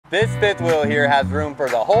This fifth wheel here has room for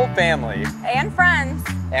the whole family. And friends.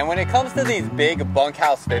 And when it comes to these big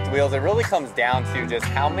bunkhouse fifth wheels, it really comes down to just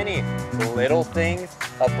how many little things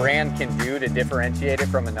a brand can do to differentiate it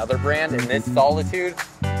from another brand. And this Solitude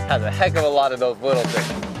has a heck of a lot of those little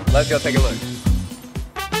things. Let's go take a look.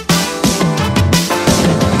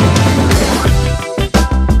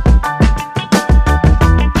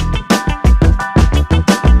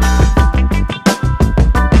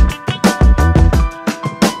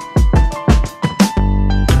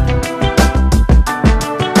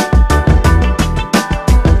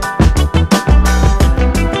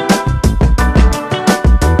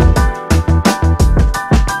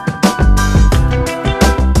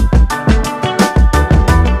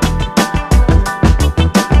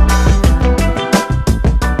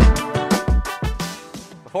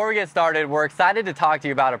 Before we get started, we're excited to talk to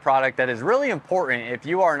you about a product that is really important if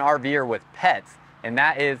you are an RVer with pets, and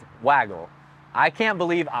that is Waggle. I can't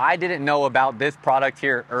believe I didn't know about this product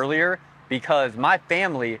here earlier because my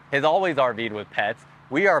family has always RV'd with pets.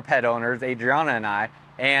 We are pet owners, Adriana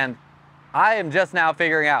and I am just now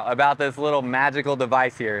figuring out about this little magical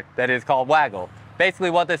device here that is called Waggle. Basically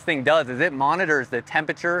what this thing does is it monitors the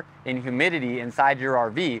temperature and humidity inside your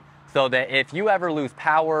RV, so that if you ever lose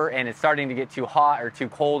power and it's starting to get too hot or too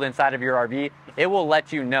cold inside of your RV, it will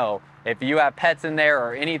let you know. If you have pets in there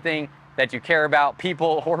or anything that you care about,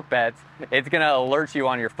 people or pets, it's gonna alert you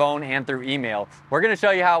on your phone and through email. We're gonna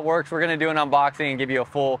show you how it works. We're gonna do an unboxing and give you a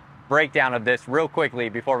full breakdown of this real quickly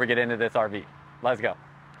before we get into this RV. Let's go.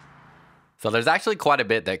 So there's actually quite a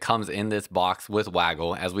bit that comes in this box with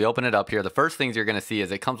Waggle. As we open it up here, the first things you're gonna see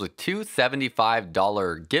is it comes with two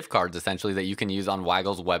 $75 gift cards essentially that you can use on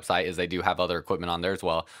Waggle's website, as they do have other equipment on there as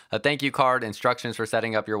well. A thank you card, instructions for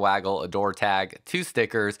setting up your Waggle, a door tag, 2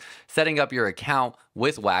 stickers, setting up your account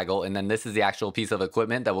with Waggle, and then this is the actual piece of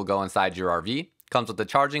equipment that will go inside your RV. Comes with the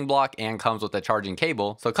charging block and comes with the charging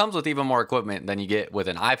cable. So it comes with even more equipment than you get with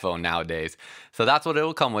an iPhone nowadays. So that's what it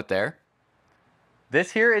will come with there. This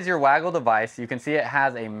here is your Waggle device. You can see it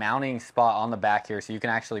has a mounting spot on the back here, so you can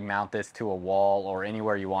actually mount this to a wall or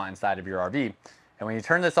anywhere you want inside of your RV. And when you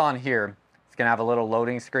turn this on here, it's gonna have a little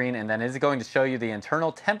loading screen, and then it's going to show you the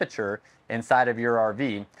internal temperature inside of your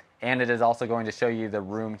RV, and it is also going to show you the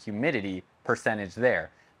room humidity percentage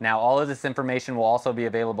there. Now, all of this information will also be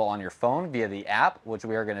available on your phone via the app, which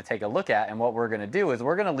we are gonna take a look at. And what we're gonna do is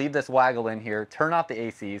we're gonna leave this Waggle in here, turn off the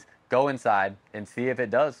ACs, go inside and see if it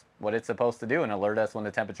does what it's supposed to do and alert us when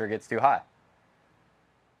the temperature gets too high.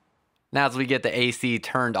 Now, as we get the AC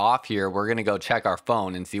turned off here, we're gonna go check our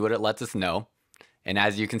phone and see what it lets us know. And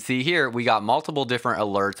as you can see here, we got multiple different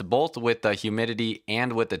alerts, both with the humidity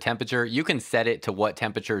and with the temperature. You can set it to what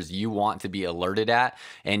temperatures you want to be alerted at,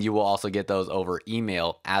 and you will also get those over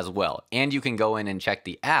email as well. And you can go in and check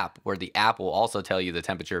the app, where the app will also tell you the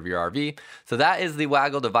temperature of your RV. So that is the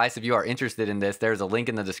Waggle device. If you are interested in this, there's a link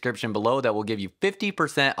in the description below that will give you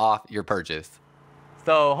 50% off your purchase.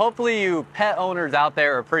 So hopefully you pet owners out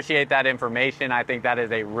there appreciate that information. I think that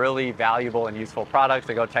is a really valuable and useful product,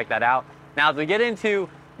 so go check that out. Now, as we get into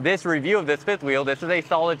this review of this fifth wheel, this is a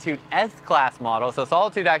Solitude S-Class model. So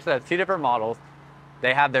Solitude actually has 2 different models.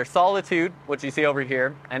 They have their Solitude, which you see over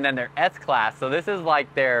here, and then their S-Class. So this is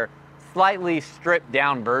like their slightly stripped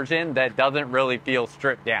down version that doesn't really feel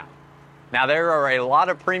stripped down. Now, there are a lot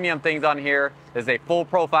of premium things on here. This is a full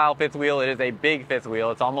profile fifth wheel. It is a big fifth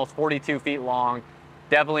wheel. It's almost 42 feet long.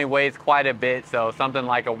 Definitely weighs quite a bit. So something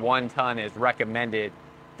like a 1 ton is recommended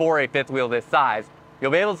for a fifth wheel this size. You'll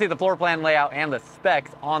be able to see the floor plan layout and the specs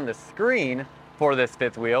on the screen for this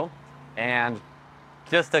fifth wheel. And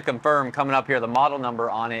just to confirm, coming up here, the model number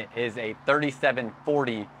on it is a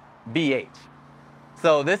 3740 BH.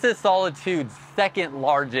 So this is Solitude's 2nd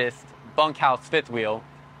largest bunkhouse fifth wheel.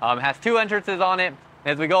 Has 2 entrances on it.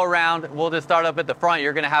 As we go around, we'll just start up at the front.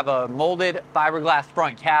 You're gonna have a molded fiberglass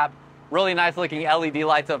front cap, really nice looking LED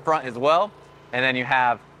lights up front as well. And then you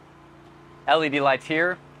have LED lights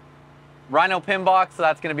here. Rhino pin box, so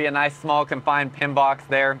that's going to be a nice small confined pin box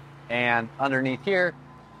there. And underneath here,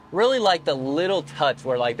 really like the little touch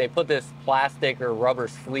where like they put this plastic or rubber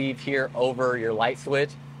sleeve here over your light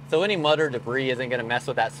switch, so any mud or debris isn't going to mess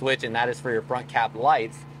with that switch, and that is for your front cap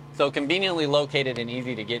lights, so conveniently located and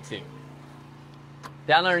easy to get to.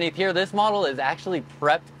 Down underneath here, this model is actually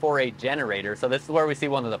prepped for a generator, so this is where we see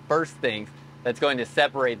one of the first things that's going to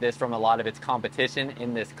separate this from a lot of its competition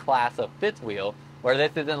in this class of fifth wheel, where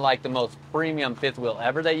this isn't like the most premium fifth wheel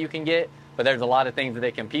ever that you can get, but there's a lot of things that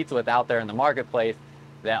it competes with out there in the marketplace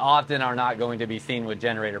that often are not going to be seen with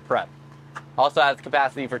generator prep. Also has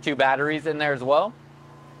capacity for 2 batteries in there as well.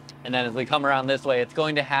 And then as we come around this way, it's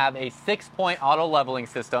going to have a 6-point auto leveling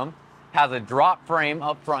system. Has a drop frame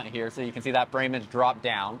up front here, so you can see that frame is dropped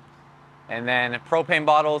down. And then propane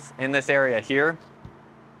bottles in this area here.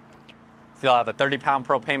 So you'll have a 30-pound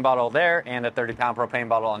propane bottle there and a 30-pound propane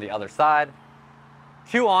bottle on the other side.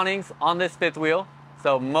 2 awnings on this fifth wheel.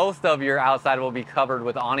 So most of your outside will be covered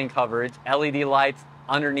with awning coverage. LED lights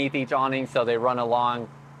underneath each awning, so they run along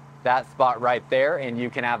that spot right there, and you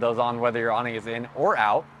can have those on whether your awning is in or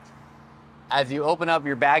out. As you open up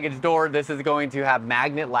your baggage door, this is going to have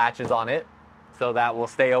magnet latches on it, so that will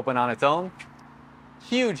stay open on its own.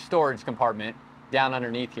 Huge storage compartment down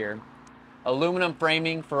underneath here. Aluminum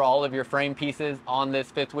framing for all of your frame pieces on this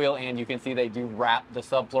fifth wheel, and you can see they do wrap the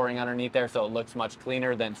subflooring underneath there, so it looks much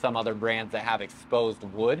cleaner than some other brands that have exposed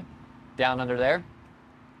wood down under there.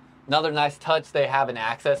 Another nice touch, they have an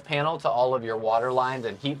access panel to all of your water lines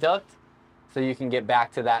and heat duct, so you can get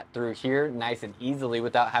back to that through here nice and easily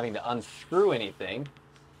without having to unscrew anything.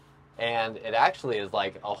 And it actually is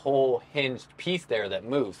like a whole hinged piece there that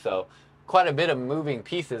moves, so quite a bit of moving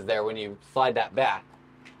pieces there when you slide that back.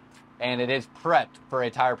 And it is prepped for a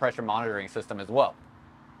tire pressure monitoring system as well.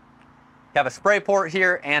 You have a spray port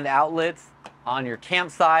here and outlets on your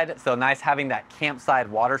campsite, so nice having that campsite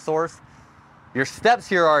water source. Your steps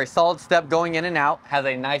here are a solid step going in and out, has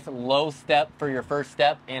a nice low step for your first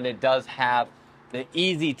step, and it does have the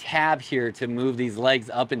easy tab here to move these legs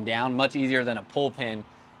up and down, much easier than a pull pin.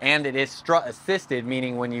 And it is strut assisted,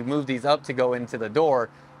 meaning when you move these up to go into the door,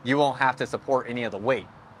 you won't have to support any of the weight.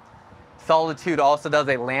 Solitude also does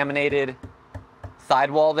a laminated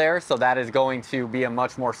sidewall there, so that is going to be a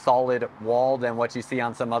much more solid wall than what you see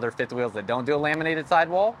on some other fifth wheels that don't do a laminated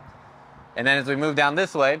sidewall. And then as we move down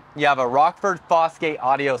this way, you have a Rockford Fosgate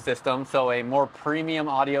audio system, so a more premium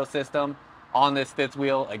audio system on this fifth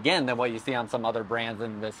wheel, again, than what you see on some other brands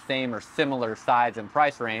in the same or similar size and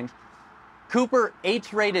price range. Cooper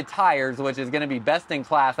H-rated tires, which is going to be best in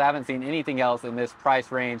class. I haven't seen anything else in this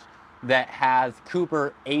price range that has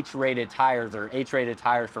Cooper H-rated tires or H-rated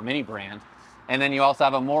tires from any brand. And then you also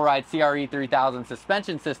have a MoRide CRE 3000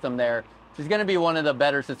 suspension system there, which is going to be one of the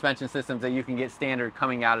better suspension systems that you can get standard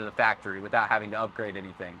coming out of the factory without having to upgrade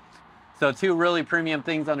anything. So 2 really premium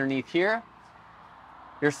things underneath here.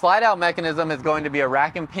 Your slide out mechanism is going to be a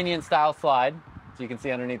rack and pinion style slide, so you can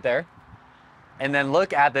see underneath there. And then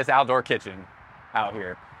look at this outdoor kitchen out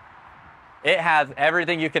here. It has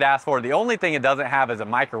everything you could ask for. The only thing it doesn't have is a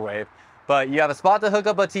microwave, but you have a spot to hook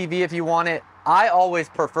up a TV if you want it. I always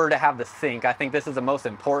prefer to have the sink. I think this is the most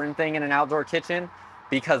important thing in an outdoor kitchen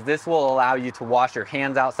because this will allow you to wash your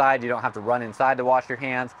hands outside. You don't have to run inside to wash your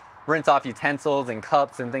hands, rinse off utensils and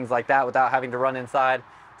cups and things like that without having to run inside.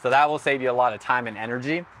 So that will save you a lot of time and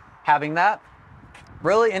energy having that.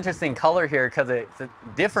 Really interesting color here because it's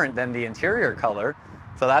different than the interior color.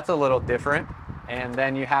 So that's a little different. And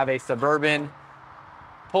then you have a Suburban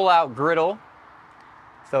pull-out griddle.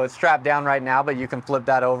 So it's strapped down right now, but you can flip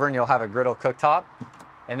that over and you'll have a griddle cooktop.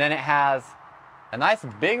 And then it has a nice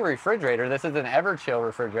big refrigerator. This is an Everchill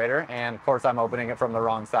refrigerator, and of course I'm opening it from the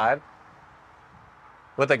wrong side.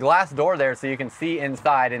 With a glass door there so you can see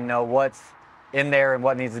inside and know what's in there and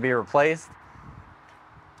what needs to be replaced.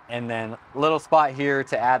 And then a little spot here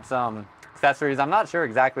to add some accessories. I'm not sure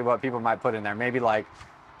exactly what people might put in there. Maybe like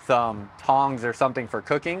some tongs or something for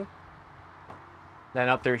cooking. Then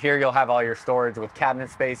up through here, you'll have all your storage with cabinet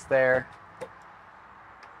space there.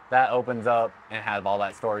 That opens up and has all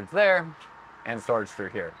that storage there and storage through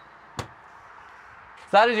here. So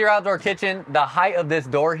that is your outdoor kitchen. The height of this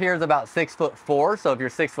door here is about 6'4". So if you're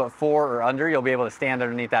 6'4" or under, you'll be able to stand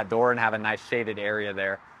underneath that door and have a nice shaded area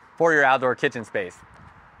there for your outdoor kitchen space.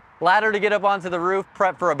 Ladder to get up onto the roof,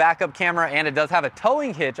 prep for a backup camera, and it does have a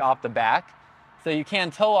towing hitch off the back. So you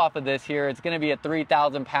can tow off of this here. It's going to be a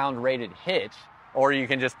 3,000 pound rated hitch, or you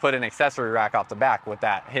can just put an accessory rack off the back with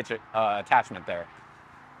that hitch attachment there.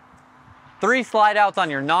 3 slide outs on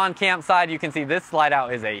your non-camp side. You can see this slide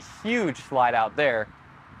out is a huge slide out there.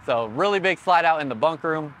 So really big slide out in the bunk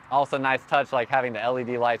room. Also nice touch like having the LED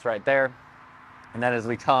lights right there. And then as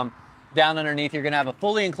we come down underneath, you're going to have a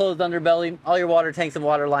fully enclosed underbelly. All your water tanks and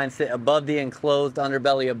water lines sit above the enclosed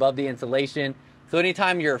underbelly, above the insulation. So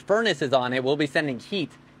anytime your furnace is on, it will be sending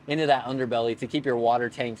heat into that underbelly to keep your water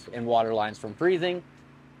tanks and water lines from freezing.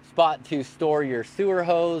 Spot to store your sewer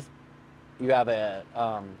hose. You have a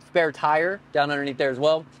spare tire down underneath there as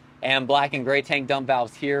well. And black and gray tank dump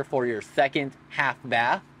valves here for your second half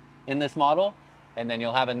bath in this model. And then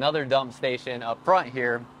you'll have another dump station up front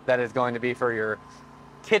here that is going to be for your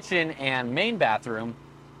kitchen and main bathroom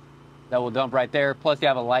that will dump right there. Plus you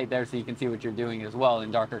have a light there so you can see what you're doing as well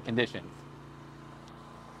in darker conditions.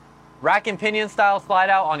 Rack and pinion style slide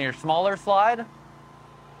out on your smaller slide.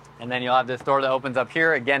 And then you'll have this door that opens up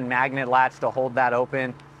here. Again, magnet latch to hold that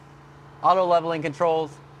open. Auto leveling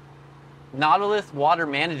controls. Nautilus water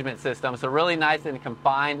management system. So really nice and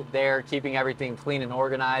confined there, keeping everything clean and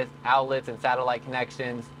organized. Outlets and satellite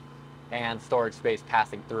connections and storage space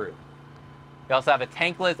passing through. You also have a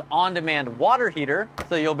tankless on-demand water heater.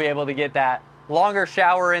 So you'll be able to get that longer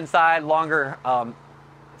shower inside, longer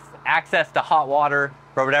access to hot water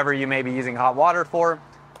for whatever you may be using hot water for.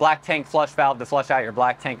 Black tank flush valve to flush out your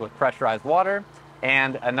black tank with pressurized water.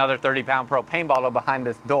 And another 30-pound propane bottle behind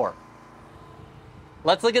this door.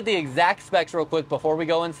 Let's look at the exact specs real quick before we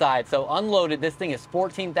go inside. So unloaded, this thing is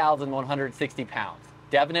 14,160 pounds.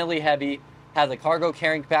 Definitely heavy. Has a cargo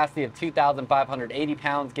carrying capacity of 2,580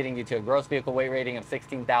 pounds, getting you to a gross vehicle weight rating of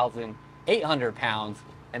 16,800 pounds,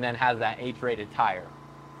 and then has that H-rated tire.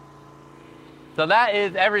 So that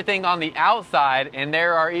is everything on the outside, and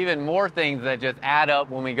there are even more things that just add up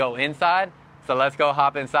when we go inside. So let's go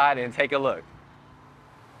hop inside and take a look.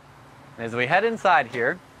 As we head inside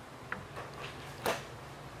here,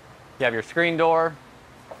 you have your screen door.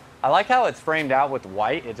 I like how it's framed out with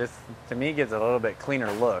white. It just, to me, gives it a little bit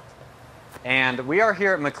cleaner look. And we are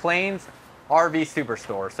here at McClains RV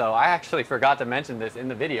Superstore. So I actually forgot to mention this in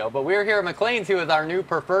the video, but we're here at McClains, who is our new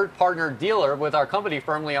preferred partner dealer with our company,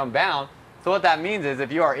 firmly Unbound. So what that means is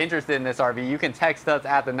if you are interested in this RV, you can text us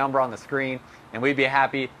at the number on the screen, and we'd be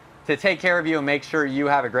happy to take care of you and make sure you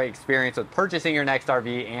have a great experience with purchasing your next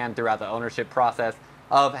RV and throughout the ownership process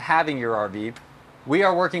of having your RV. We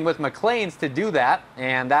are working with McClains to do that,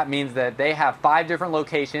 and that means that they have 5 different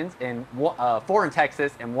locations, 4 in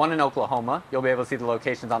Texas and 1 in Oklahoma. You'll be able to see the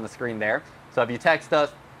locations on the screen there. So if you text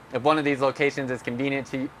us, if one of these locations is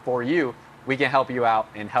convenient for you, we can help you out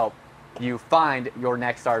and help you find your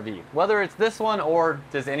next RV. Whether it's this one or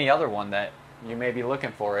just any other one that you may be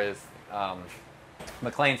looking for, is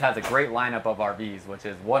McClains has a great lineup of RVs, which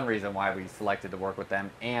is one reason why we selected to work with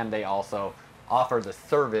them, and they also offer the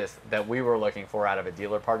service that we were looking for out of a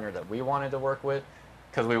dealer partner that we wanted to work with,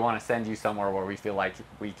 because we want to send you somewhere where we feel like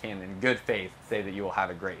we can, in good faith, say that you will have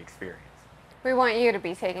a great experience. We want you to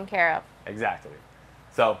be taken care of. Exactly.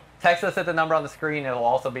 So text us at the number on the screen. It'll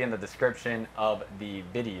also be in the description of the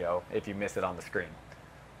video if you miss it on the screen.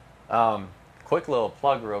 Quick little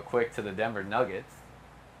plug real quick to the Denver Nuggets.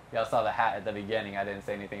 Y'all saw the hat at the beginning. I didn't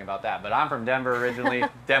say anything about that, but I'm from Denver originally.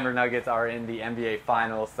 Denver Nuggets are in the NBA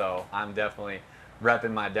Finals, so I'm definitely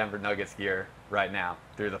repping my Denver Nuggets gear right now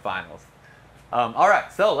through the finals. All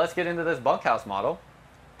right, so let's get into this bunkhouse model.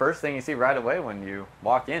 First thing you see right away when you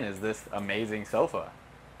walk in is this amazing sofa.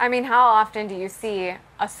 I mean, how often do you see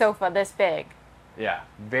a sofa this big? Yeah,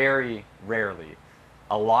 very rarely.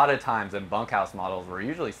 A lot of times in bunkhouse models, we're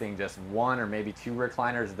usually seeing just 1 or maybe 2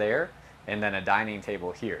 recliners there, and then a dining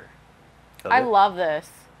table here. So I love this.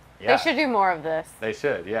 Yeah, they should do more of this. They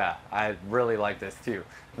should, yeah. I really like this too.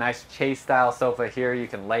 Nice chase style sofa here. You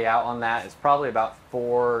can lay out on that. It's probably about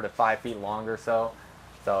 4 to 5 feet long or so.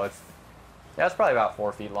 So it's probably about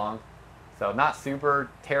 4 feet long. So not super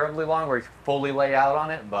terribly long where you can fully lay out on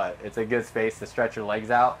it, but it's a good space to stretch your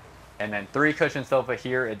legs out. And then 3 cushion sofa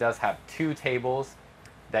here. It does have 2 tables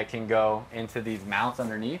that can go into these mounts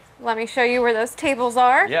underneath. Let me show you where those tables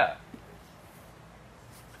are. Yeah.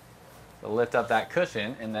 So lift up that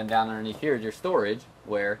cushion, and then down underneath here is your storage,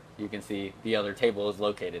 where you can see the other table is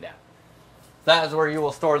located at. That is where you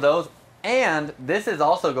will store those. And this is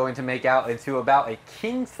also going to make out into about a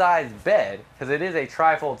king-size bed, because it is a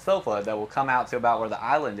trifold sofa that will come out to about where the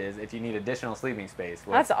island is if you need additional sleeping space.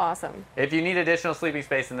 That's awesome. If you need additional sleeping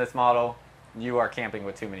space in this model, you are camping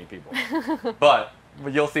with too many people. But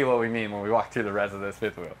you'll see what we mean when we walk through the rest of this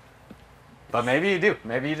fifth wheel. But maybe you do.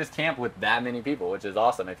 Maybe you just camp with that many people, which is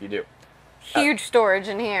awesome if you do. Huge storage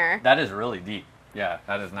in here. That is really deep. Yeah,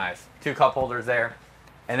 that is nice. 2 cup holders there.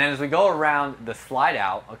 And then as we go around the slide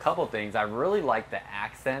out, a couple things. I really like the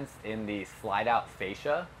accents in the slide out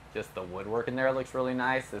fascia. Just the woodwork in there looks really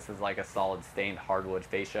nice. This is like a solid stained hardwood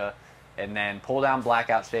fascia. And then pull down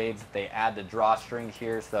blackout shades. They add the drawstring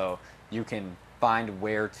here so you can find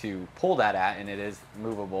where to pull that at, and it is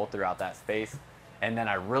movable throughout that space. And then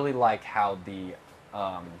I really like how the,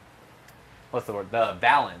 the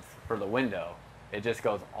valance for the window, it just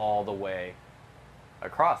goes all the way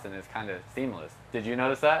across and it's kind of seamless. Did you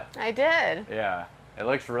notice that? I did. Yeah, it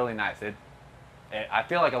looks really nice. I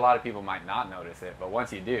feel like a lot of people might not notice it, but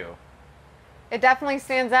once you do, it definitely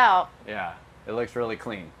stands out. Yeah, it looks really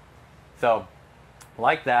clean. So,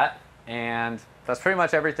 like that, and that's pretty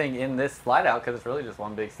much everything in this slide out because it's really just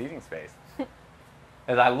one big seating space.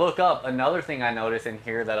 As I look up, another thing I notice in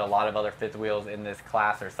here that a lot of other fifth wheels in this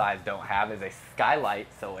class or size don't have is a skylight,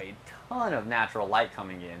 so a ton of natural light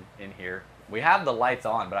coming in here. We have the lights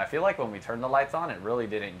on, but I feel like when we turned the lights on, it really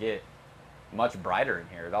didn't get much brighter in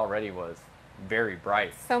here. It already was very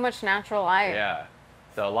bright. So much natural light. Yeah.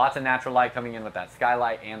 So lots of natural light coming in with that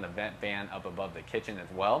skylight and the vent fan up above the kitchen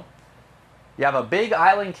as well. You have a big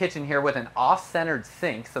island kitchen here with an off-centered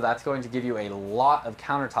sink, so that's going to give you a lot of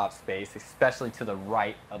countertop space, especially to the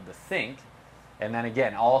right of the sink. And then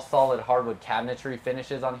again, all solid hardwood cabinetry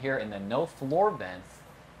finishes on here, and then no floor vents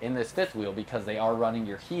in this fifth wheel because they are running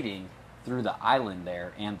your heating through the island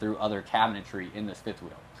there and through other cabinetry in this fifth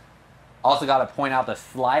wheel. Also got to point out the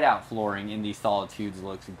slide out flooring in these Solitudes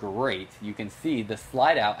looks great. You can see the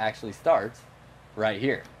slide out actually starts right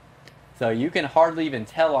here. So you can hardly even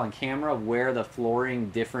tell on camera where the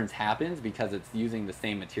flooring difference happens because it's using the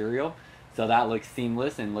same material. So that looks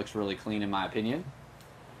seamless and looks really clean in my opinion.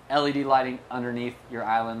 LED lighting underneath your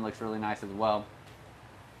island looks really nice as well.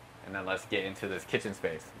 And then let's get into this kitchen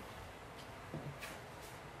space.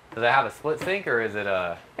 Does it have a split sink or is it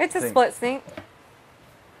a It's sink? a split sink.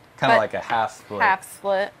 Kind of like a half split. Half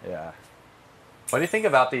split. Yeah. What do you think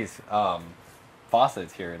about these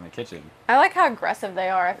faucets here in the kitchen? I like how aggressive they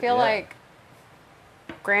are. I feel Yeah. like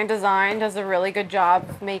Grand Design does a really good job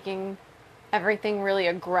of making everything really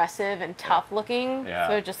aggressive and tough looking. Yeah.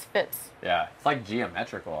 So it just fits. Yeah, it's like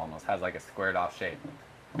geometrical almost, has like a squared off shape.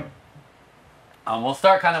 We'll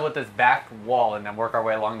start kind of with this back wall and then work our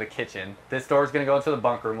way along the kitchen. This door is going to go into the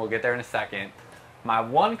bunk room. We'll get there in a second. My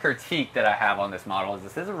one critique that I have on this model is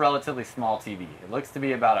this is a relatively small TV. It looks to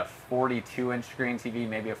be about a 42-inch screen TV,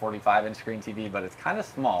 maybe a 45-inch screen TV, but it's kind of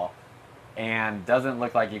small and doesn't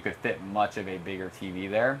look like you could fit much of a bigger TV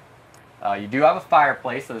there. You do have a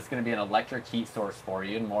fireplace, so it's going to be an electric heat source for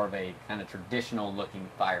you and more of a kind of traditional looking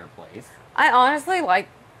fireplace. I honestly like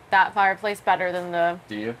that fireplace better than the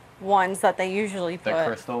Do you? ones that they usually put. The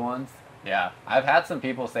crystal ones? Yeah, I've had some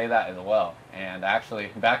people say that as well. And actually,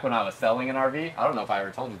 back when I was selling an RV, I don't know if I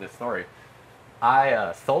ever told you this story.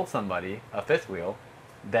 I sold somebody a fifth wheel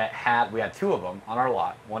that we had two of them on our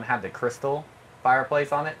lot. One had the crystal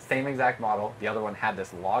fireplace on it, same exact model. The other one had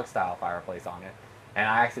this log style fireplace on it. And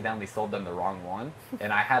I accidentally sold them the wrong one.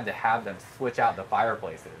 And I had to have them switch out the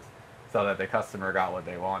fireplaces so that the customer got what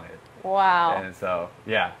they wanted. Wow. And so,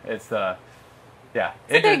 yeah, it's a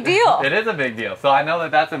big deal. It is a big deal. So I know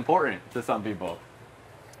that that's important to some people.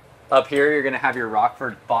 Up here, you're going to have your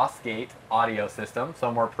Rockford Fosgate audio system. So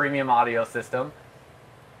a more premium audio system.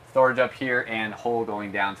 Storage up here and hole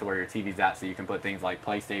going down to where your TV's at. So you can put things like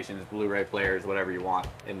PlayStations, Blu-ray players, whatever you want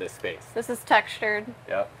in this space. This is textured.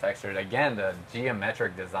 Yep, textured. Again, the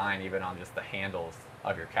geometric design even on just the handles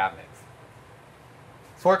of your cabinets.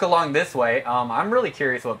 Let's work along this way. I'm really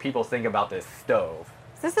curious what people think about this stove.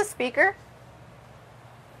 Is this a speaker?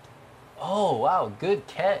 Oh, wow, good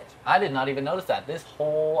catch. I did not even notice that. This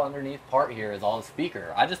whole underneath part here is all a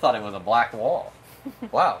speaker. I just thought it was a black wall.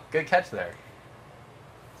 Wow, good catch there.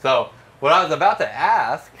 So, what I was about to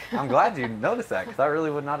ask, I'm glad you noticed that because I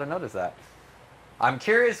really would not have noticed that. I'm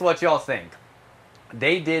curious what y'all think.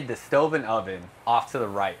 They did the stove and oven off to the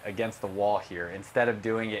right against the wall here instead of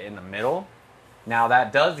doing it in the middle. Now,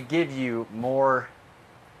 that does give you more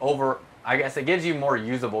I guess it gives you more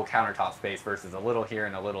usable countertop space versus a little here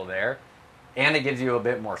and a little there. And it gives you a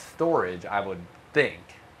bit more storage, I would think.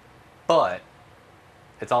 But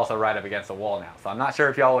it's also right up against the wall now. So I'm not sure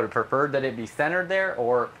if y'all would have preferred that it be centered there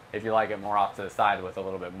or if you like it more off to the side with a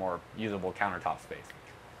little bit more usable countertop space.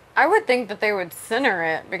 I would think that they would center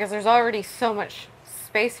it because there's already so much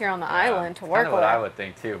space here on the island to work Kind of with. what I would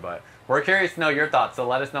think too, but we're curious to know your thoughts. So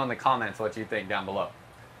let us know in the comments what you think down below.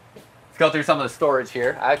 Let's go through some of the storage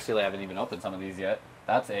here. I actually haven't even opened some of these yet.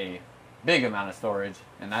 That's a big amount of storage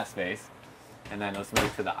in that space. And then let's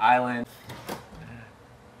move to the island.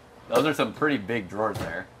 Those are some pretty big drawers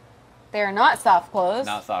there. They're not soft close.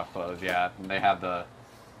 Not soft close, yeah. And they have the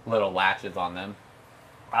little latches on them.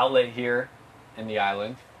 Outlet here in the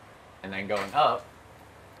island. And then going up.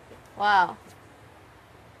 Wow.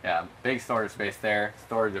 Yeah, big storage space there.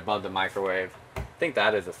 Storage above the microwave. I think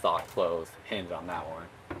that is a soft close hinge on that one.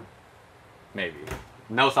 Maybe.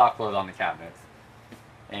 No soft close on the cabinets.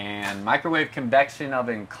 And microwave convection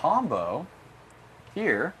oven combo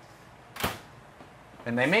here.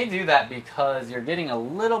 And they may do that because you're getting a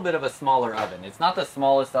little bit of a smaller oven. It's not the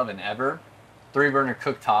smallest oven ever. 3-burner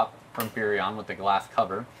cooktop from Furrion with the glass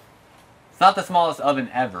cover. It's not the smallest oven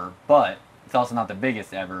ever, but it's also not the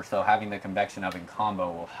biggest ever, so having the convection oven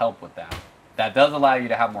combo will help with that. That does allow you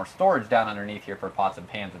to have more storage down underneath here for pots and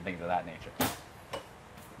pans and things of that nature.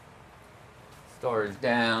 Storage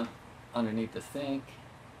down underneath the sink.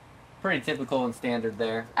 Pretty typical and standard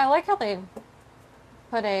there. I like how they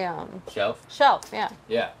put a Shelf? shelf, yeah.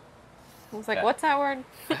 Yeah. I was like, Yeah. what's that word?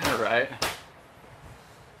 Right?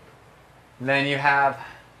 And then you have,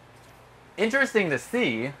 interesting to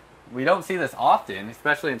see, we don't see this often,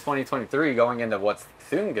 especially in 2023 going into what's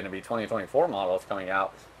soon going to be 2024 models coming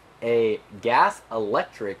out, a gas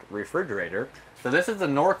electric refrigerator. So this is a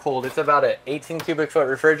Norcold. It's about an 18 cubic foot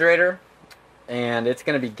refrigerator, and it's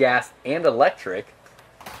going to be gas and electric.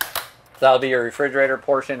 That'll be your refrigerator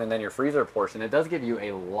portion and then your freezer portion. It does give you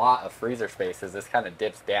a lot of freezer space as this kind of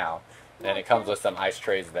dips down, and it comes with some ice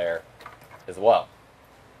trays there as well.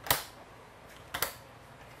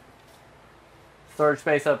 Storage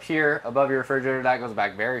space up here above your refrigerator, that goes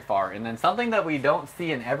back very far. And then something that we don't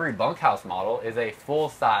see in every bunkhouse model is a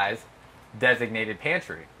full-size designated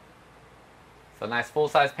pantry. So nice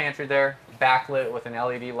full-size pantry there, backlit with an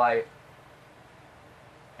LED light,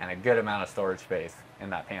 and a good amount of storage space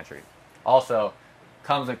in that pantry. Also,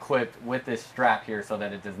 comes equipped with this strap here so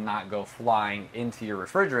that it does not go flying into your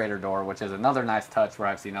refrigerator door, which is another nice touch where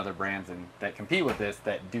I've seen other brands that compete with this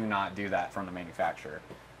that do not do that from the manufacturer.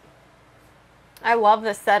 I love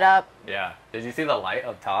this setup. Yeah. Did you see the light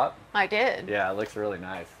up top? I did. Yeah, it looks really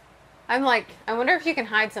nice. I'm like, I wonder if you can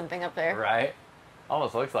hide something up there. Right?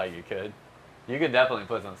 Almost looks like you could. You could definitely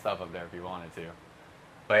put some stuff up there if you wanted to.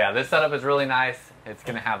 But yeah, this setup is really nice. It's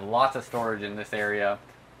going to have lots of storage in this area.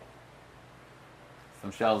 Some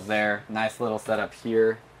shelves there. Nice little setup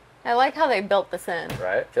here. I like how they built this in.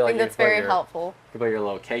 Right? I think that's very helpful. You can put your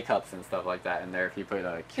little K-cups and stuff like that in there if you put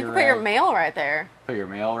a Keurig. You can put your mail right there. Put your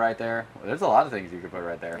mail right there. Well, there's a lot of things you could put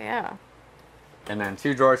right there. Yeah. And then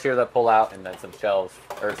 2 drawers here that pull out, and then some shelves,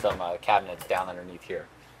 or some cabinets down underneath here.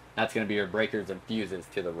 That's going to be your breakers and fuses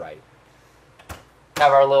to the right.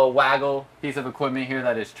 Have our little waggle piece of equipment here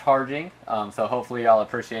that is charging. So hopefully y'all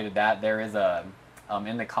appreciated that. There is a,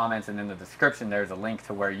 in the comments and in the description, there's a link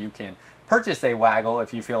to where you can purchase a waggle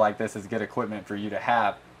if you feel like this is good equipment for you to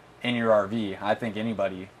have in your RV. I think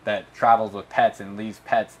anybody that travels with pets and leaves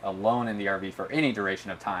pets alone in the RV for any duration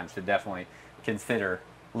of time should definitely consider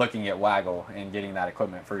looking at waggle and getting that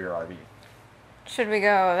equipment for your RV. Should we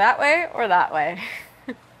go that way or that way?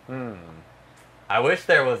 I wish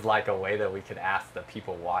there was like a way that we could ask the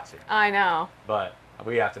people watching. I know. But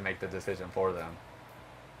we have to make the decision for them.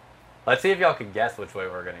 Let's see if y'all can guess which way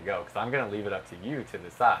we're going to go, because I'm going to leave it up to you to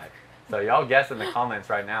decide. So y'all guess in the comments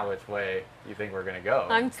right now which way you think we're going to go.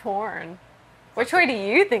 I'm torn. Which way do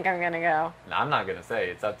you think I'm going to go? I'm not going to say.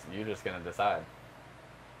 It's up to you. You're just going to decide.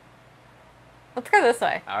 Let's go this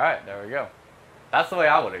way. All right, there we go. That's the way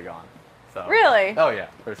I would have gone. So. Really? Oh yeah,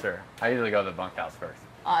 for sure. I usually go to the bunkhouse first.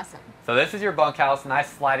 Awesome. So this is your bunkhouse.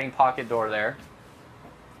 Nice sliding pocket door there.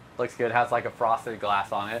 Looks good. Has like a frosted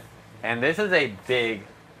glass on it. And this is a big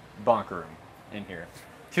bunk room in here.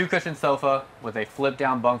 2 cushion sofa with a flip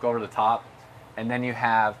down bunk over the top. And then you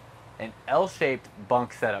have an L-shaped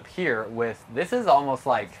bunk setup here with, this is almost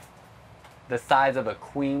like the size of a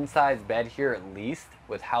queen size bed here at least,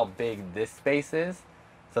 with how big this space is.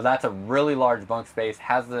 So that's a really large bunk space.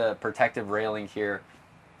 Has the protective railing here.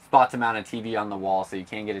 Spot to mount a TV on the wall, so you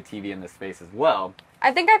can get a TV in this space as well.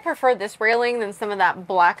 I think I prefer this railing than some of that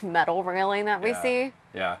black metal railing that we see.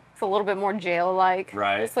 Yeah. It's a little bit more jail-like.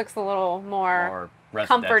 Right. This looks a little more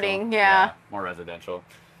residential. comforting. Yeah. More residential.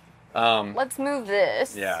 Let's move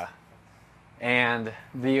this. Yeah. And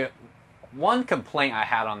the one complaint I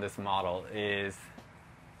had on this model is,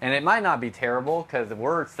 and it might not be terrible because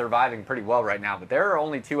we're surviving pretty well right now, but there are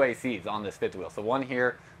only 2 ACs on this fifth wheel. So one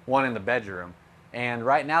here, one in the bedroom. And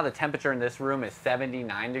right now the temperature in this room is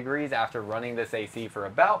 79 degrees after running this AC for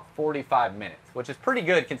about 45 minutes, which is pretty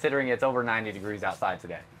good considering it's over 90 degrees outside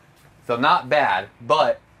today. So not bad,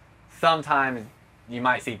 but sometimes you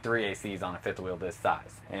might see 3 ACs on a fifth wheel this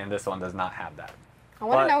size, and this one does not have that. I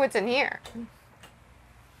want to know what's in here.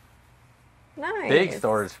 Nice. Big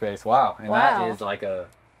storage space, wow. And that is like a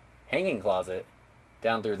hanging closet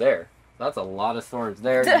down through there. That's a lot of storage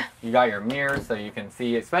there. You got your mirror so you can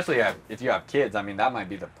see, especially if you have kids. I mean, that might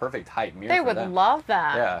be the perfect height mirror for them. They would love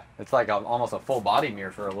that. Yeah, it's like almost a full body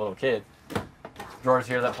mirror for a little kid. Drawers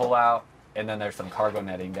here that pull out, and then there's some cargo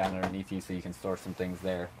netting down underneath you so you can store some things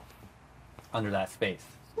there under that space.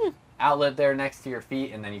 Outlet there next to your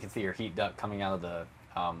feet, and then you can see your heat duct coming out of the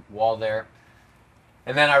wall there.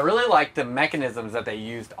 And then I really like the mechanisms that they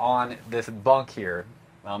used on this bunk here.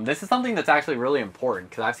 This is something that's actually really important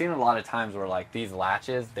because I've seen a lot of times where like these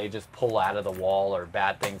latches, they just pull out of the wall or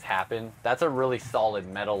bad things happen. That's a really solid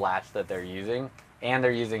metal latch that they're using, and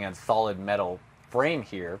they're using a solid metal frame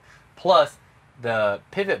here. Plus the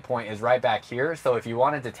pivot point is right back here. So if you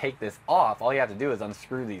wanted to take this off, all you have to do is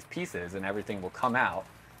unscrew these pieces and everything will come out.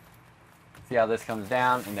 See how this comes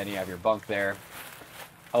down, and then you have your bunk there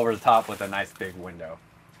over the top with a nice big window.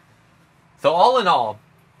 So all in all,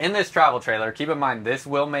 In this travel trailer, keep in mind this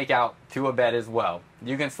will make out to a bed as well.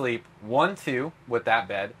 You can sleep 1, 2 with that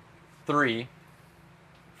bed, 3,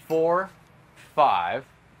 4, 5,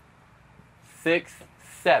 6,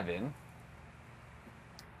 7,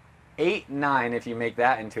 8, 9 if you make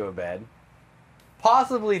that into a bed,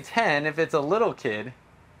 possibly 10 if it's a little kid,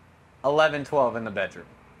 11, 12 in the bedroom.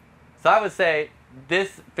 So I would say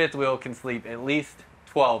this fifth wheel can sleep at least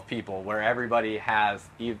 12 people, where everybody has,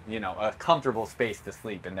 you know, a comfortable space to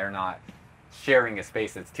sleep and they're not sharing a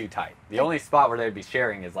space that's too tight. The only spot where they'd be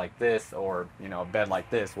sharing is like this, or, you know, a bed like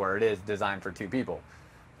this where it is designed for 2 people.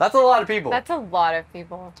 That's a lot of people. That's a lot of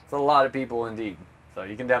people. It's a lot of people indeed. So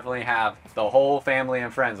you can definitely have the whole family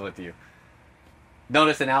and friends with you.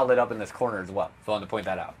 Notice an outlet up in this corner as well, so I wanted to point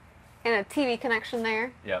that out. And a TV connection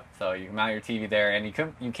there. Yep, so you can mount your TV there, and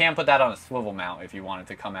you can put that on a swivel mount if you want it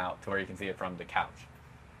to come out to where you can see it from the couch.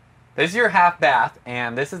 This is your half bath,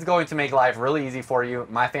 and this is going to make life really easy for you.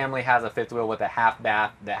 My family has a fifth wheel with a half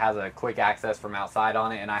bath that has a quick access from outside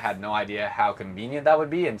on it, and I had no idea how convenient that would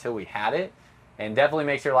be until we had it. And definitely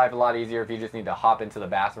makes your life a lot easier if you just need to hop into the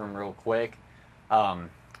bathroom real quick.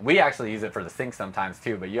 We actually use it for the sink sometimes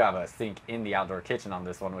too, but you have a sink in the outdoor kitchen on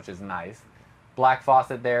this one, which is nice. Black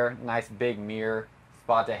faucet there, nice big mirror,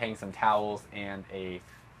 spot to hang some towels, and a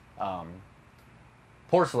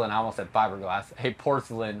porcelain, I almost said fiberglass, a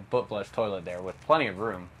porcelain foot flush toilet there with plenty of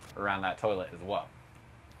room around that toilet as well.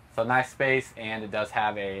 So nice space, and it does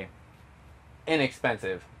have a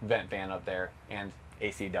inexpensive vent fan up there and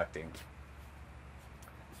AC ducting.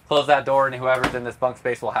 Close that door, and whoever's in this bunk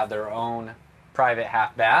space will have their own private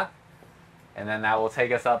half bath. And then that will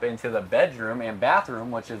take us up into the bedroom and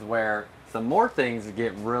bathroom, which is where some more things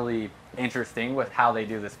get really interesting with how they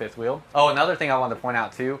do this fifth wheel. Oh, another thing I wanted to point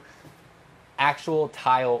out too, actual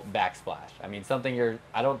tile backsplash. I mean, something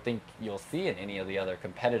I don't think you'll see in any of the other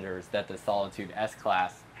competitors that the Solitude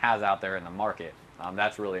S-Class has out there in the market.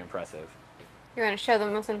 That's really impressive. You're going to show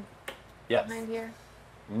them something Yes. behind here?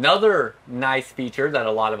 Another nice feature that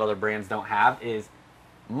a lot of other brands don't have is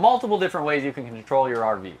multiple different ways you can control your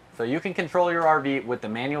RV. So you can control your RV with the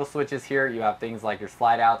manual switches here. You have things like your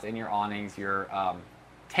slide outs and your awnings, your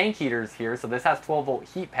tank heaters here. So this has 12-volt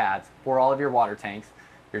heat pads for all of your water tanks.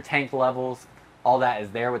 Your tank levels, all that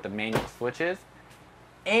is there with the manual switches.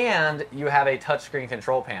 And you have a touchscreen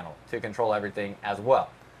control panel to control everything as well.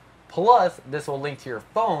 Plus, this will link to your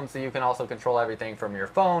phone, so you can also control everything from your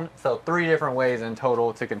phone. So 3 different ways in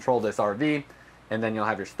total to control this RV. And then you'll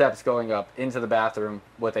have your steps going up into the bathroom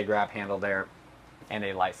with a grab handle there and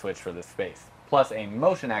a light switch for this space. Plus a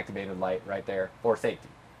motion activated light right there for safety.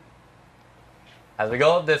 As we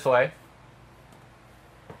go up this way,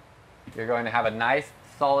 you're going to have a nice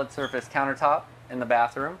solid surface countertop in the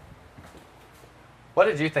bathroom. What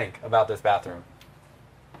did you think about this bathroom?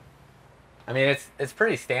 I mean, it's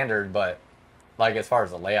pretty standard, but like as far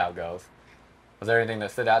as the layout goes. Was there anything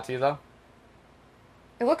that stood out to you though?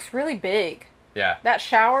 It looks really big. Yeah. That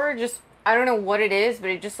shower just, I don't know what it is, but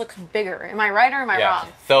it just looks bigger. Am I right or am I wrong?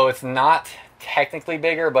 So it's not technically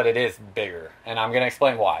bigger, but it is bigger. And I'm going to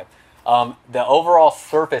explain why. The overall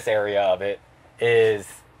surface area of it is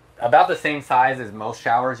about the same size as most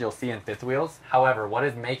showers you'll see in fifth wheels. However, what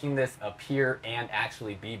is making this appear and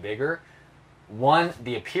actually be bigger? One,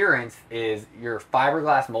 the appearance is your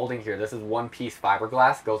fiberglass molding here. This is one-piece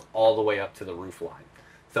fiberglass, goes all the way up to the roof line.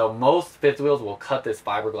 So most fifth wheels will cut this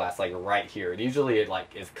fiberglass like right here. Usually it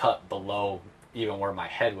like is cut below even where my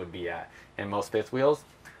head would be at in most fifth wheels.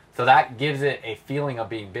 So that gives it a feeling of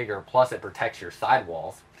being bigger, plus it protects your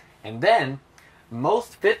sidewalls. And then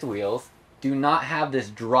most fifth wheels do not have this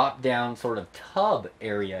drop down sort of tub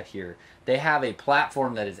area here. They have a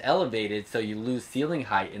platform that is elevated so you lose ceiling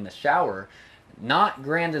height in the shower. Not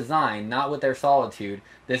Grand Design, not with their Solitude.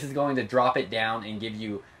 This is going to drop it down and give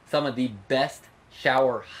you some of the best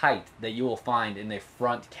shower height that you will find in the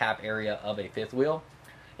front cap area of a fifth wheel.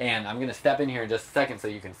 And I'm going to step in here in just a second so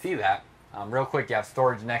you can see that. Real quick, you have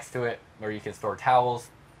storage next to it where you can store towels.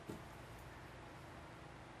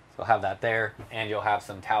 So you'll have that there, and you'll have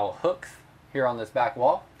some towel hooks here on this back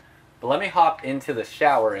wall. But let me hop into the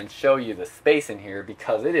shower and show you the space in here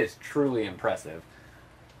because it is truly impressive.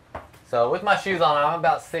 So with my shoes on, I'm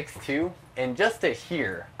about 6'2", and just to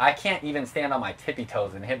here, I can't even stand on my tippy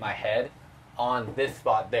toes and hit my head on this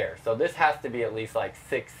spot there. So this has to be at least like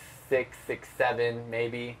 6'6", 6'7",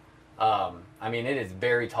 maybe. I mean, it is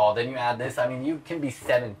very tall. Then you add this, I mean, you can be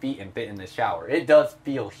 7 feet and fit in this shower. It does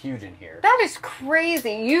feel huge in here. That is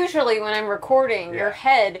crazy. Usually when I'm recording, your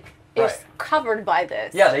head is covered by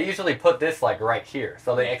this. Yeah, they usually put this like right here.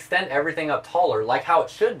 So they extend everything up taller like how it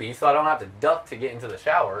should be, so I don't have to duck to get into the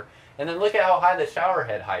shower. And then look at how high the shower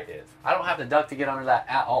head height is. I don't have to duck to get under that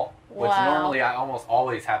at all. Which normally I almost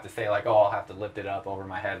always have to say like, oh, I'll have to lift it up over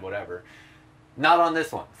my head, whatever. Not on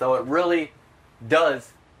this one. So it really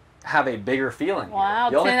does have a bigger feeling. Wow,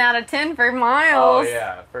 10 out of 10 for Myles. Oh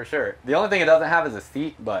yeah, for sure. The only thing it doesn't have is a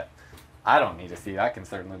seat, but I don't need a seat. I can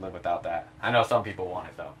certainly live without that. I know some people want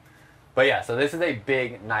it though. But yeah, so this is a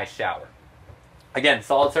big, nice shower. Again,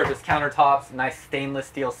 solid surface countertops, nice stainless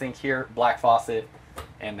steel sink here, black faucet,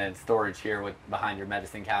 and then storage here with behind your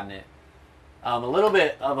medicine cabinet. A little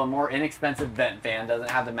bit of a more inexpensive vent fan.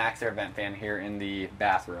 Doesn't have the Max Air vent fan here in the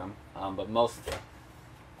bathroom, but most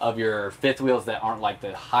of your fifth wheels that aren't like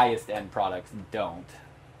the highest end products don't.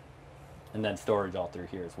 And then storage all through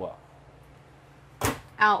here as well.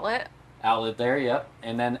 Outlet there, yep.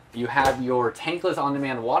 And then you have your tankless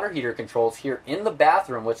on-demand water heater controls here in the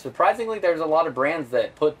bathroom, which surprisingly there's a lot of brands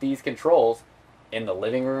that put these controls in the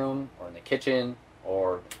living room or in the kitchen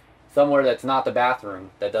or somewhere that's not the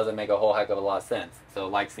bathroom. That doesn't make a whole heck of a lot of sense. So I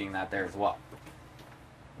like seeing that there as well.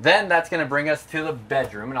 Then that's going to bring us to the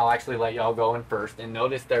bedroom, and I'll actually let y'all go in first. And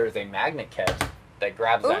notice there is a magnet catch that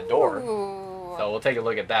grabs that door. So we'll take a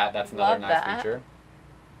look at that. That's another nice feature.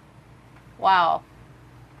 Wow.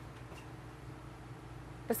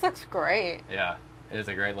 This looks great. Yeah, it is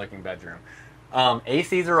a great looking bedroom.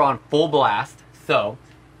 ACs are on full blast, so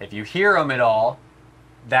if you hear them at all,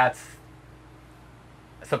 that's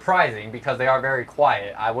surprising because they are very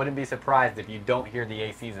quiet. I wouldn't be surprised if you don't hear the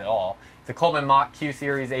ACs at all. It's a Coleman Mach Q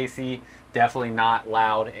Series AC, definitely not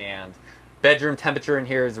loud, and bedroom temperature in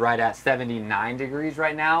here is right at 79 degrees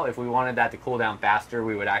right now. If we wanted that to cool down faster,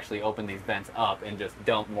 we would actually open these vents up and just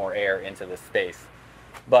dump more air into the space.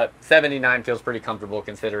 But 79 feels pretty comfortable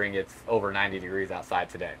considering it's over 90 degrees outside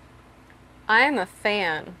today. I am a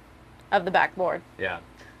fan of the backboard. Yeah.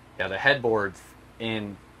 Yeah, the headboards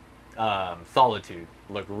in Solitude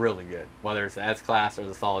look really good. Whether it's the S-Class or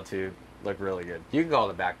the Solitude, look really good. You can call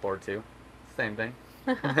it a backboard too. Same thing.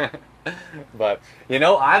 But, you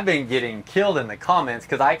know, I've been getting killed in the comments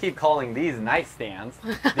because I keep calling these nightstands.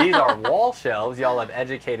 These are wall shelves. Y'all have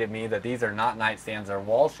educated me that these are not nightstands, they're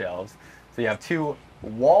wall shelves. So you have two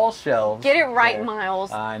wall shelves. Get it right, there.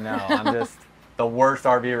 Myles. I know. I'm just the worst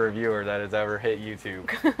RV reviewer that has ever hit YouTube.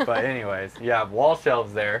 But anyways, you have wall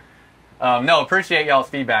shelves there. No, appreciate y'all's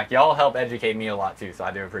feedback. Y'all help educate me a lot too, so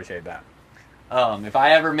I do appreciate that. If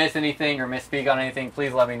I ever miss anything or misspeak on anything,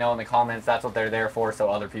 please let me know in the comments. That's what they're there for, so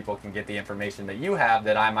other people can get the information that you have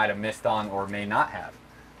that I might have missed on or may not have.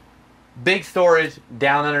 Big storage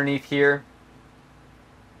down underneath here.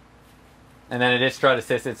 And then it is strut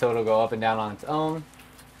assisted, so it'll go up and down on its own.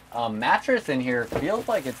 Mattress in here feels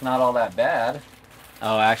like it's not all that bad.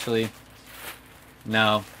 Oh, actually,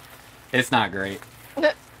 no, it's not great.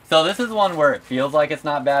 So this is one where it feels like it's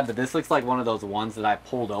not bad, but this looks like one of those ones that I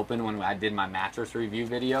pulled open when I did my mattress review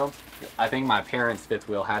video. I think my parents' fifth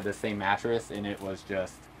wheel had the same mattress, and it was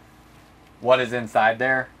just, what is inside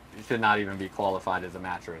there, it should not even be qualified as a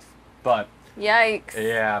mattress. But yikes.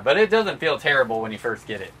 Yeah, but it doesn't feel terrible when you first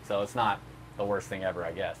get it, so it's not the worst thing ever,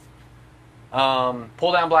 I guess.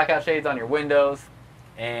 Pull down blackout shades on your windows,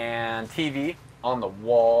 and TV on the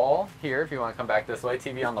wall here. If you want to come back this way,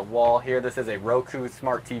 TV on the wall here. This is a Roku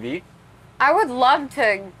smart TV. I would love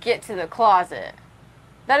to get to the closet.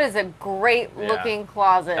 That is a great looking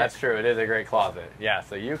closet. That's true. It is a great closet. Yeah,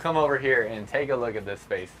 so you come over here and take a look at this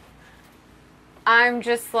space. I'm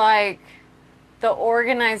just like, the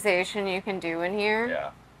organization you can do in here.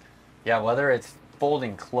 Yeah. Yeah, whether it's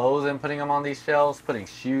folding clothes and putting them on these shelves, putting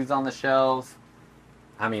shoes on the shelves.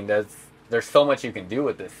 I mean, there's so much you can do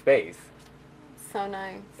with this space. So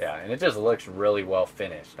nice. Yeah, and it just looks really well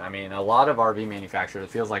finished. I mean, a lot of RV manufacturers,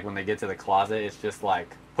 it feels like when they get to the closet, it's just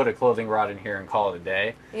like, put a clothing rod in here and call it a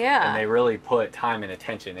day. Yeah. And they really put time and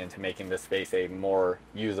attention into making this space a more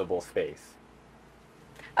usable space.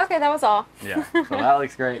 Okay, that was all. Yeah, so that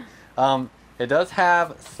looks great. It does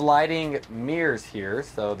have sliding mirrors here,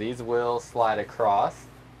 so these will slide across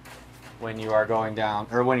when you are going down,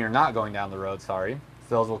 or when you're not going down the road, sorry.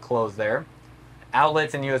 So those will close there.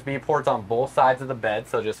 Outlets and USB ports on both sides of the bed,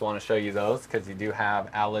 so just want to show you those because you do have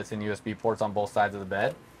outlets and USB ports on both sides of the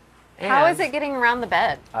bed. And how is it getting around the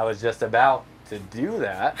bed? I was just about to do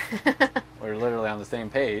that. We're literally on the same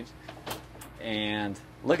page. And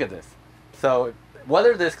look at this. So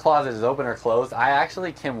whether this closet is open or closed, I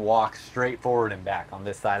actually can walk straight forward and back on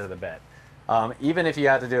this side of the bed. Even if you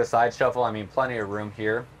have to do a side shuffle, I mean, plenty of room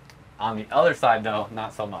here. On the other side, though,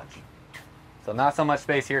 not so much. So not so much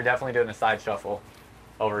space here, definitely doing a side shuffle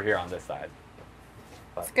over here on this side.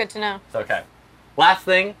 But it's good to know. it's okay. Last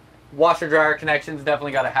thing, Washer dryer connections,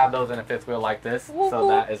 definitely got to have those in a fifth wheel like this. So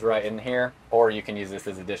that is right in here, or you can use this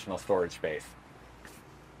as additional storage space.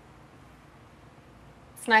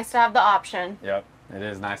 It's nice to have the option. Yep, it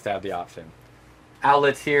is nice to have the option.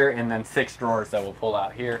 Outlets here, and then 6 drawers that will pull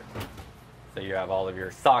out here. So you have all of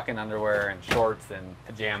your sock and underwear and shorts and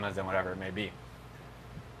pajamas and whatever it may be.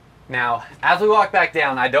 Now, as we walk back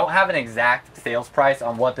down, I don't have an exact sales price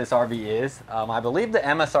on what this RV is. I believe the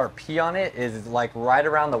MSRP on it is like right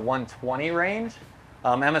around the 120 range.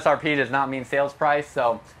 MSRP does not mean sales price,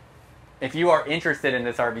 so if you are interested in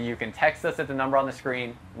this RV, you can text us at the number on the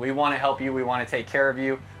screen. We want to help you. We want to take care of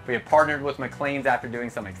you. We have partnered with McClains after doing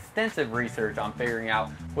some extensive research on figuring out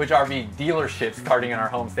which RV dealerships starting in our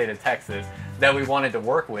home state of Texas that we wanted to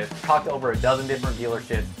work with. Talked to over a dozen different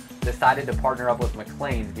dealerships. Decided to partner up with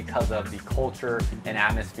McClains because of the culture and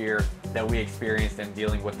atmosphere that we experienced in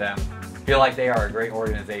dealing with them. Feel like they are a great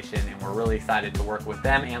organization, and we're really excited to work with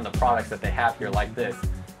them and the products that they have here like this.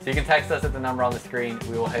 So you can text us at the number on the screen.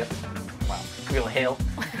 We will help. Well, we will help.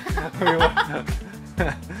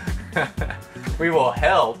 We will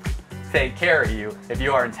help take care of you if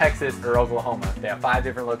you are in Texas or Oklahoma. They have 5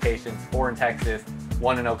 different locations, 4 in Texas,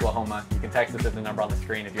 1 in Oklahoma. You can text us at the number on the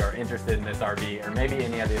screen if you are interested in this RV or maybe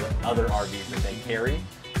any of the other RVs that they carry.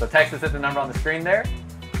 So text us at the number on the screen there.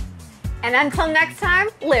 And until next time,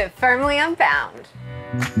 live firmly unbound.